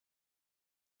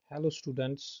Hello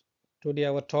students, today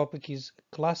our topic is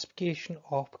classification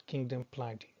of kingdom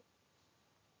planting.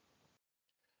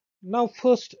 Now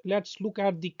first let's look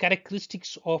at the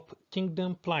characteristics of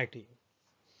kingdom planting.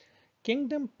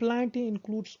 Kingdom planting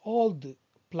includes all the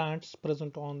plants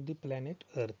present on the planet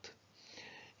Earth.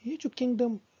 ये जो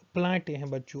kingdom planting है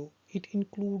बच्चों, it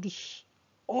includes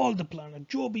all the planet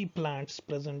जो भी plants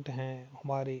present हैं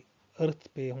हमारे अर्थ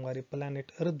पे हमारे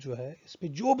planet अर्थ जो है इस पे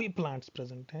जो भी plants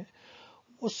present हैं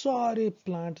वो सारे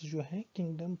प्लांट्स जो हैं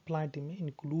किंगडम प्लांटिंग में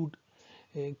इंक्लूड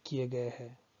किए गए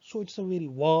हैं so it's a very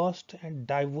vast and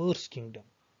diverse kingdom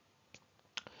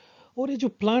और ये जो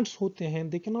प्लांट्स होते हैं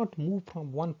they can not move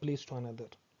from one place to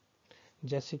another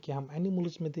जैसे कि हम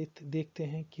एनिमल्स में देखते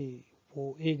हैं कि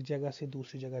वो एक जगह से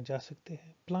दूसरी जगह जा सकते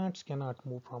हैं plants can not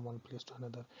move from one place to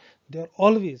another they are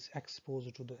always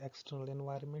expose to the external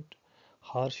environment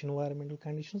harsh environmental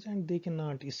conditions and they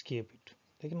cannot escape it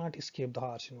they cannot escape the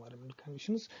harsh environmental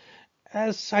conditions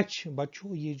as such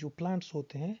बच्चों ये जो plants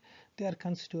होते हैं they are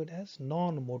considered as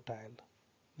non-motile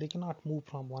they cannot move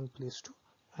from one place to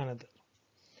another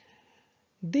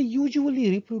they usually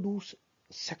reproduce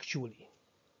sexually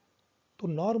तो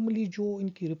normally जो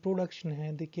इनकी reproduction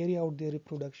है they carry out their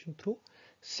reproduction through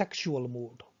sexual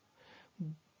mode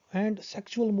and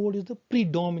sexual mode is the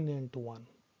predominant one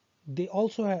they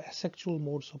also have asexual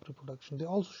modes of reproduction they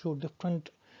also show different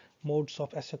modes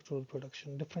of asexual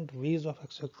reproduction different ways of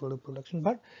asexual reproduction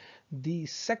but the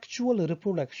sexual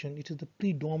reproduction it is the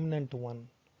predominant one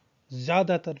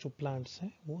ज़्यादातर जो plants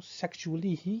हैं वो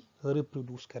sexually ही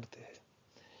reproduce करते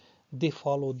हैं they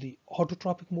follow the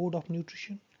autotrophic mode of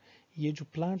nutrition ये जो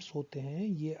plants होते हैं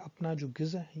ये अपना जो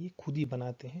ग़िज़ा है ये खुद ही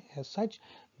बनाते हैं as such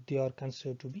they are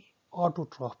considered to be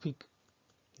autotrophic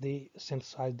they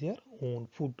synthesize their own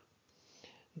food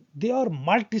they are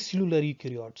multicellular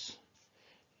eukaryotes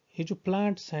ये जो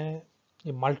प्लांट्स हैं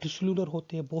ये मल्टीसेल्यूलर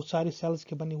होते हैं बहुत सारे सेल्स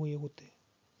के बने हुए होते हैं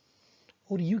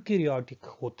और यूकेरियोटिक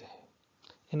होते हैं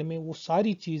इनमें वो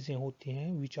सारी चीजें होती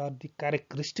हैं which are the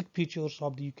characteristic features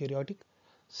of the eukaryotic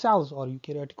cells or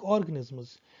eukaryotic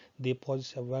organisms they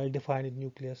possess a well defined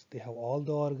nucleus they have all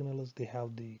the organelles they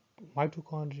have the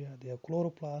mitochondria they have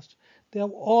chloroplast they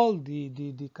have all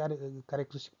the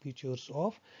characteristic features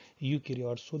of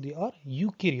eukaryotes so they are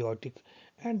eukaryotic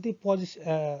and they possess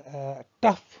a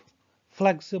tough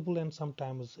flexible and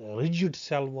sometimes rigid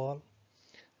cell wall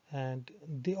and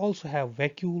they also have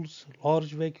vacuoles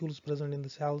large vacuoles present in the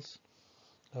cells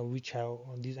which have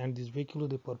these vacuoles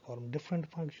they perform different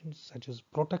functions such as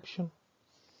protection.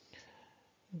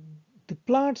 The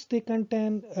plants they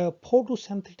contain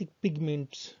photosynthetic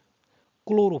pigments,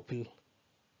 chlorophyll,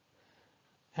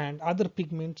 and other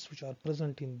pigments which are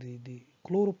present in the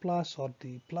chloroplasts or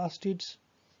the plastids,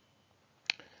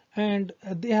 and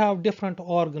they have different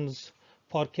organs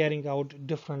for carrying out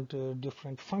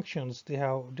different functions. They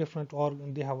have different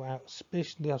organ. They have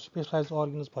they have specialized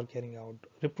organs for carrying out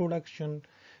reproduction.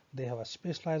 They have a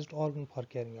specialized organ for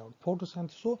carrying out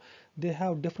photosynthesis. So they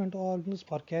have different organs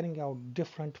for carrying out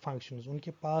different functions.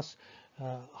 उनके पास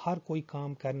हर कोई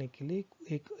काम करने के लिए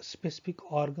एक specific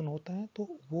organ होता है तो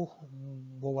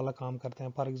वो वाला काम करते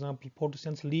हैं फॉर एग्जांपल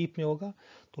फोटोसिंथेसिस लीफ में होगा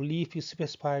तो leaf is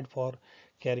specified for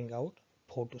carrying out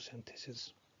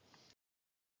photosynthesis.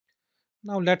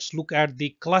 Now let's look at the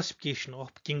classification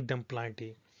of kingdom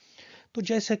planting. तो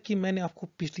जैसा कि मैंने आपको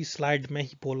पिछली स्लाइड में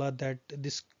ही बोला दैट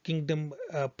दिस किंगडम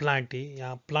प्लांट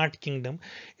या plant kingdom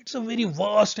it's a very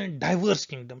vast and diverse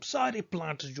kingdom सारे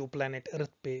प्लांट्स जो प्लानट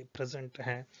अर्थ पे प्रेजेंट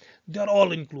हैं they are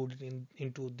all included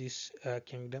into this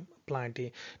kingdom plant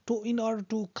तो in order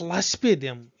to classify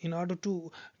them in order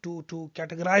to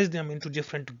categorise them into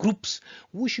different groups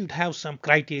we should have some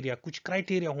criteria कुछ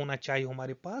criteria होना चाहिए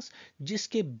हमारे पास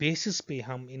जिसके बेसिस पे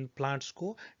हम इन प्लांट्स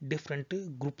को डिफरेंट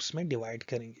ग्रुप्स में डिवाइड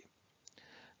करेंगे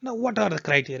ना व्हाट आर द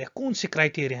क्राइटेरिया कौन से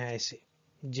क्राइटेरिया हैं ऐसे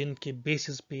जिनके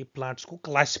बेसिस पे प्लांट्स को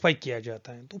क्लासिफाई किया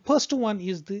जाता है तो first one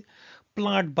is the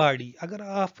plant body अगर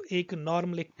आप एक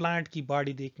नॉर्मल एक प्लांट की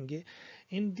बॉडी देखेंगे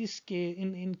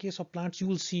in case of plants you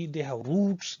will see they have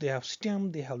roots they have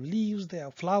stem they have leaves they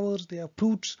have flowers they have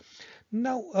fruits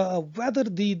now whether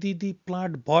the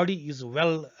plant body is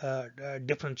well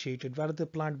differentiated whether the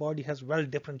plant body has well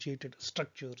differentiated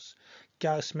structures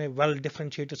क्या इसमें well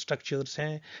differentiated structures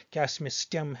हैं क्या इसमें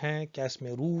stem हैं क्या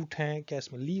इसमें root हैं क्या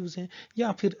इसमें leaves हैं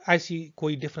या फिर ऐसी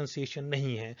कोई differentiation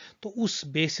नहीं है तो उस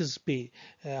basis पे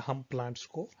हम plants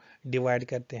को divide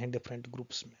करते हैं different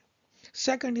groups में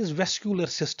Second is vascular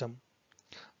system.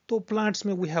 तो plants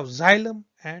में we have xylem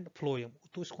and phloem.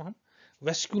 तो इसको हम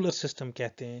वेस्कुलर सिस्टम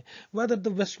कहते हैं। Whether the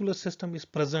vascular system is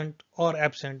present और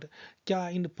एब्सेंट, क्या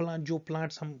इन प्लांट जो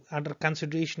प्लांट्स हम अंडर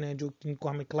कंसिडरेशन है, जो इनको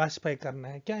हमें क्लासिफाई करना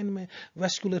है, क्या इनमें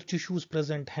वेस्कुलर टिश्यूज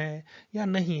प्रेजेंट हैं या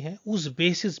नहीं है, उस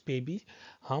बेसिस पे भी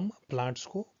हम प्लांट्स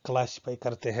को क्लासिफाई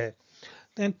करते हैं।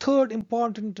 Then third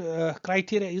important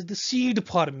criteria is the seed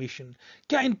formation.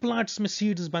 क्या इन प्लांट्स में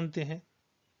सीड्स बनते हैं,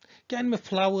 क्या इनमें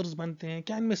फ्लावर्स बनते हैं,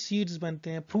 क्या इनमें सीड्स बनते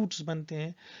हैं, फ्रूट्स बनते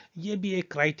हैं। ये भी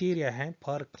एक क्राइटेरिया है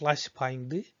for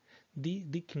classifying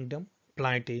the kingdom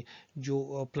plant.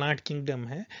 जो प्लांट किंगडम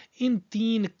है, इन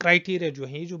तीन क्राइटेरिया जो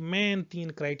है, जो मेन तीन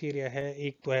क्राइटेरिया है,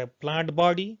 एक तो है plant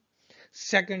body,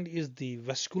 second is the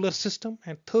vascular system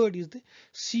and third is the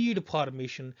seed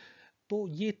formation. तो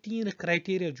ये तीन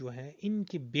क्राइटेरिया जो है,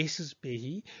 इनके बेसिस पे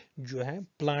ही जो है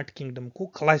प्लांट किंगडम को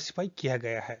क्लासिफाई किया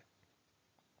गया है।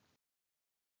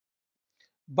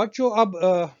 बच्चों अब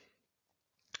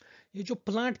ये जो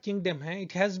प्लांट किंगडम है,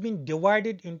 it has been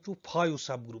divided into 5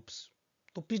 सब ग्रुप्स।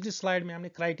 तो पिछली स्लाइड में हमने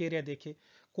क्राइटेरिया देखे,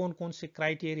 कौन कौन से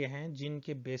क्राइटेरिया हैं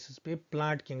जिनके बेसिस पे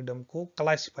प्लांट किंगडम को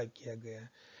क्लासिफाई किया गया है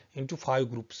इनटू 5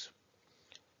 ग्रुप्स।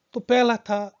 तो पहला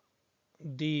था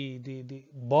the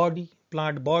body,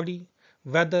 plant body,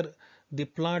 whether the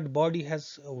plant body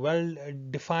has well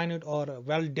defined or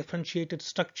well differentiated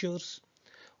structures.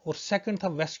 Or second था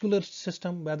vascular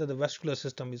system, whether the vascular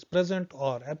system is present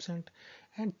or absent.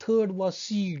 And third was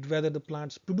seed, whether the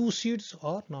plants produce seeds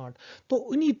or not. तो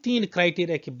इन्हीं तीन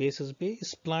criteria के basis पे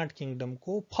इस plant kingdom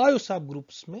को 5 सब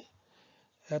groups में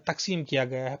तकसीम किया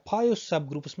गया है, 5 सब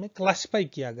ग्रुप्स में क्लासिफाई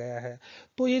किया गया है।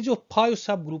 तो ये जो 5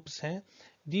 सब ग्रुप्स हैं,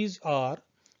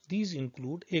 दीज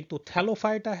इंक्लूड, एक तो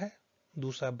थैलोफाइटा है,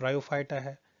 दूसरा ब्रायोफाइटा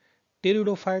है,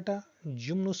 टेरिडोफाइटा,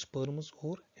 जिम्नोस्पर्म्स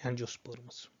और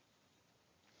एंजियोस्पर्म्स।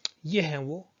 ये हैं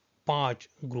वो 5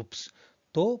 ग्रुप्स।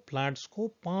 तो प्लांट्स को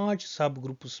 5 सब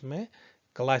ग्रुप्स में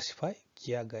क्लासिफाई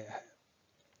किया गया है।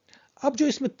 अब जो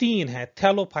इसमें तीन है,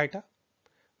 थैलोफाइटा,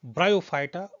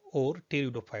 ब्रायोफाइटा और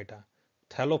टेरिडोफाइटा,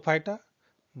 थैलोफाइटा,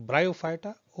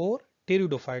 ब्रायोफाइटा और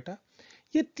टेरिडोफाइटा,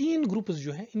 ये तीन ग्रुप्स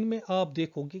जो हैं, इनमें आप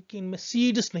देखोगे कि इनमें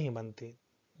सीड्स नहीं बनते,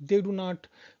 they do not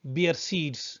bear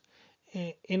seeds,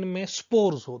 इनमें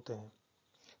स्पोर्स होते हैं।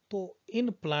 तो इन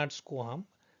प्लांट्स को हम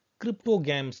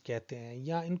क्रिप्टोगैम्स कहते हैं,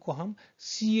 या इनको हम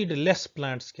सीडलेस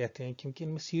प्लांट्स कहते हैं, क्योंकि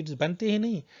इनमें सीड्स बनते ही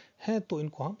नहीं हैं, तो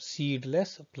इनको हम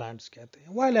सीडलेस प्लांट्स कहते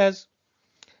हैं। While as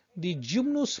the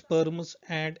gymnosperms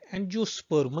and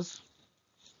angiosperms,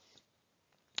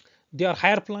 they are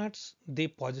higher plants, they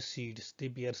possess seeds, they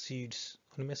bear seeds,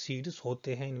 उनमें सीड्स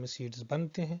होते हैं, इनमें सीड्स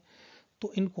बनते हैं।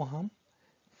 तो इनको हम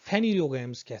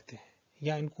फेनिरियोगैम्स कहते हैं,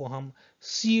 या इनको हम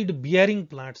सीड बियरिंग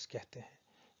प्लांट्स कहते हैं,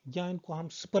 या इनको हम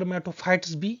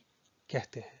स्पर्मेटोफाइट्स भी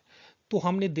कहते हैं। तो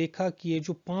हमने देखा कि ये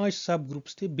जो 5 सब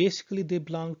ग्रुप्स थे, basically they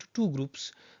belong to 2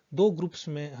 groups. 2 groups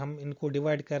में हम इनको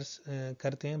डिवाइड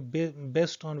करते हैं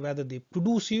based on whether they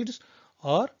produce seeds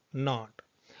और नॉट।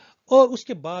 और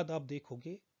उसके बाद आप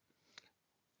देखोगे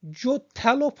जो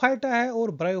थैलोफाइटा है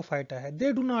और ब्रायोफाइटा है,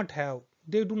 they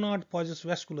do not pauses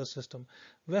vascular system.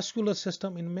 Vascular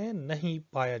system इनमें नहीं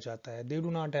पाया जाता है, they do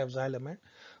not have xylem and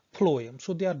phloem,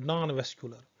 so they are non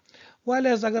vascular. While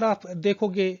as अगर आप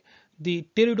देखोगे the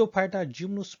pteridophyta,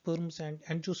 gymnosperms and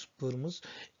angiosperms,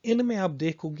 इनमें आप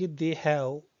देखोगे they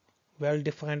have well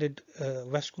defined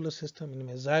vascular system,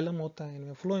 इनमें जाइलम होता है,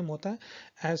 इनमें फ्लोएम होता है,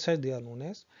 as such they are known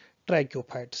as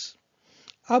tracheophytes.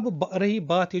 अब रही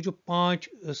बात, ये जो 5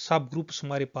 सब ग्रुप्स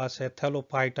हमारे पास है,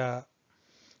 थैलोफाइटा,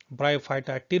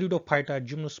 ब्रायोफाइटा, टेरिडोफाइटा,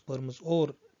 जिम्नोस्पर्म्स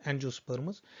और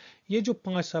एंजियोस्पर्म्स, ये जो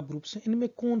 5 सब ग्रुप्स हैं, इनमें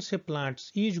कौन से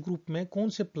प्लांट्स, ईच ग्रुप में कौन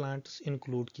से प्लांट्स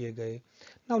इंक्लूड किए गए।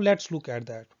 Now let's look at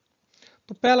that.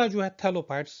 तो पहला जो है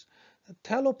थैलोफाइट्स।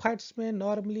 थैलोफाइट्स में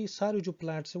नॉर्मली सारे जो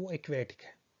प्लांट्स है वो एक्वेटिक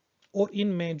है, और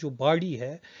इनमें जो बॉडी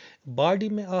है, बॉडी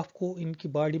में आपको, इनकी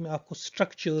बॉडी में आपको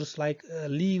structures like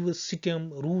leave, stem,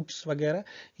 roots वगैरह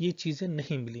ये चीजें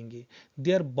नहीं मिलेंगी।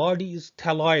 Their body is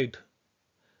thalloid,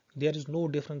 there is no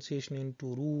differentiation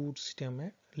into root, stem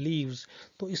and leaves.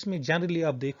 तो इसमें जनरली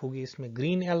आप देखोगे इसमें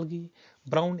ग्रीन एल्गी,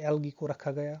 ब्राउन एल्गी को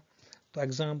रखा गया। तो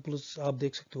एग्जांपल्स आप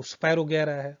देख सकते हो,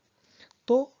 स्पायरोगैरा है।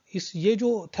 तो इस ये जो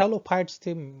थैलोफाइट्स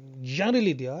थे,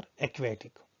 जनरली दे आर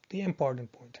एक्वेटिक। तो ये इंपॉर्टेंट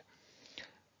पॉइंट है।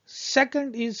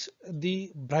 Second is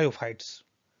the bryophytes.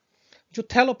 जो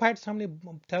थैलोफाइट्स, हमने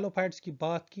थैलोफाइट्स की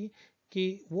बात की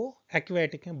कि वो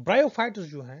एक्वेटिक हैं। ब्रायोफाइट्स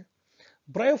जो हैं,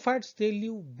 bryophytes they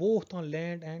live both on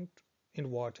land and in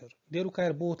water, they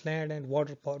require both land and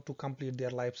water to complete their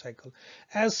life cycle.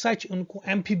 As such उनको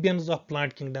amphibians of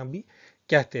plant kingdom भी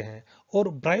कहते हैं। और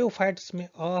ब्रायोफाइट्स में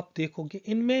आप देखोगे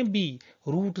इनमें भी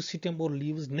रूट, सिस्टम और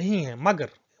लीव्स नहीं है, मगर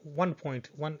one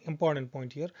important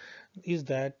point here is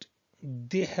that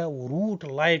they have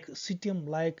root-like,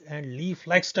 stem-like, and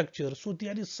leaf-like structure. So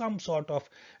there is some sort of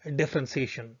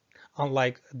differentiation,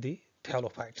 unlike the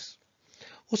thallophytes.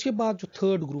 उसके बाद जो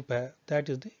थर्ड ग्रुप है that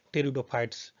is the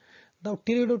pteridophytes. Now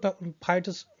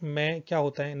pteridophytes में क्या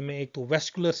होता है, इनमें एक तो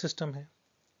वेस्कुलर सिस्टम है,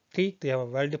 ठीक, they have a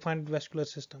well defined vascular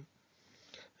system.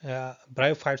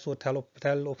 Bryophytes और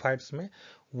थैलोफाइट्स में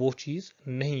वो चीज़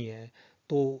नहीं है.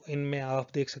 तो इनमें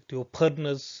आप देख सकते हो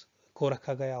फर्नस को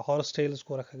रखा गया, हॉर्सटेल्स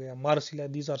को रखा गया, मार्सिला.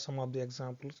 These are some of the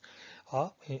examples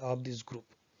of this group.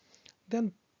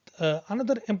 Then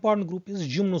another important group is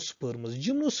gymnosperms.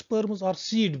 Gymnosperms are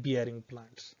seed bearing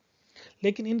plants.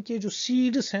 लेकिन इनके जो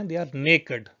सीड्स हैं दे आर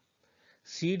नेकेड.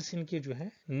 सीड्स इनके जो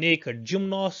हैं naked.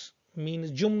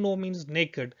 Gymno means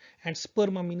naked and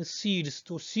स्पर्मा means seeds.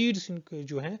 तो seeds इनके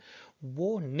जो हैं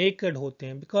वो नेकेड होते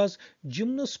हैं, बिकॉज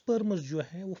जिम्नोस्पर्म्स जो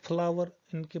हैं वो फ्लावर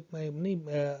इनके नहीं,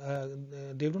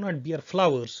 they do not bear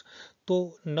flowers.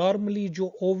 तो नॉर्मली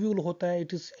जो ओव्यूल होता है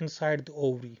it is inside the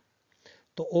ovary.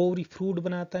 तो ओवरी फ्रूट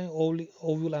बनाता है,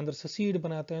 ओव्यूल अंदर से सीड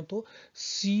बनाते हैं. तो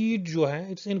सीड जो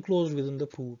है it's enclosed with in the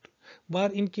fruit.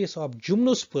 But in case of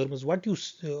gymnosperms what you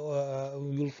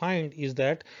will find is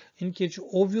that इनके जो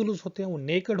ओव्यूल्स होते हैं वो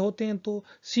नेकेड होते हैं. तो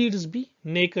सीड्स भी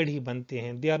नेकेड ही बनते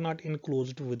हैं. They are not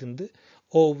enclosed with in the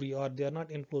ovary और they are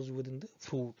not enclosed with in the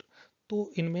fruit.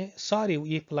 तो इनमें सारे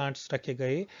ये प्लांट्स रखे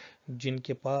गए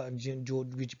जिनके पास जो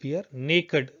विच beer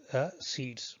naked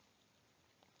seeds.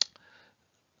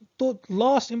 So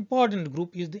last important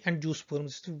group is the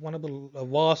angiosperms. It's one of the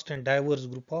vast and diverse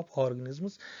group of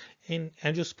organisms. In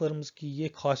angiosperms की ये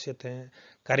खासियत है,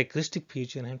 characteristic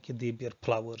feature है कि they bear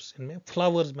flowers. इनमें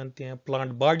flowers बनते हैं.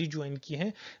 Plant body जो इनकी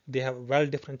है, they have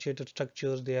well differentiated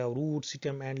structures. They have root,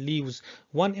 stem, and leaves.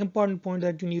 One important point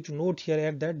that you need to note here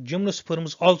is that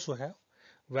gymnosperms also have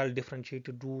well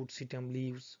differentiated root, stem,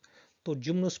 leaves. तो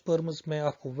gymnosperms में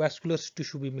आपको vascular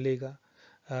tissue भी मिलेगा.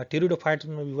 Pteridophytes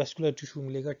में भी vascular tissue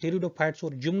मिलेगा. Pteridophytes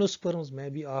और gymnosperms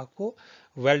में भी आपको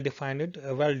well defined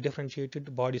well differentiated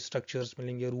body structures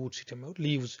मिलेंगे, रूट सिस्टम और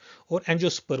लीव्स. और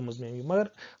एंजियोस्पर्म्स में भी. मगर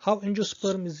how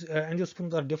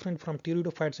angiosperms are different from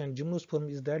pteridophytes and gymnosperm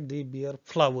is that they beer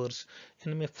flowers.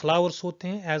 इनमें फ्लावर्स होते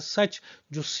हैं. एज सच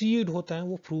जो सीड होता है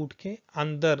वो फ्रूट के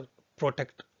अंदर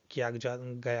प्रोटेक्ट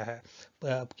गया है,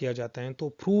 किया जाता है.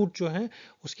 तो फ्रूट जो है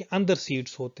उसके अंदर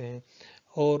सीड्स होते हैं.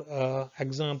 और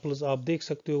एग्जाम्पल्स आप देख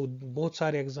सकते हो, बहुत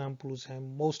सारे एग्जाम्पल्स हैं.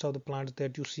 Most of the plants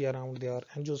that you see around they are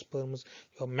angiosperms.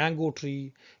 You have mango tree,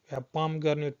 you have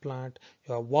pomegranate plant,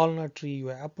 you have walnut tree, you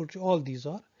have Apple tree. All these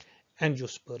are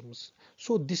angiosperms.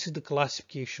 So this is the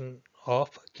classification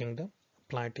of kingdom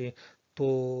Plantae.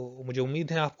 तो मुझे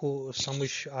उम्मीद है आपको समझ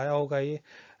आया होगा ये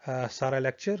सारा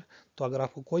लेक्चर. तो अगर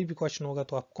आपको कोई भी क्वेश्चन होगा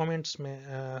तो आप कमेंट्स में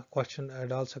क्वेश्चन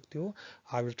डाल सकते हो.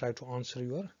 I will try to answer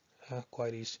your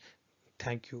queries.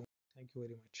 Thank you. Thank you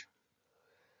very much.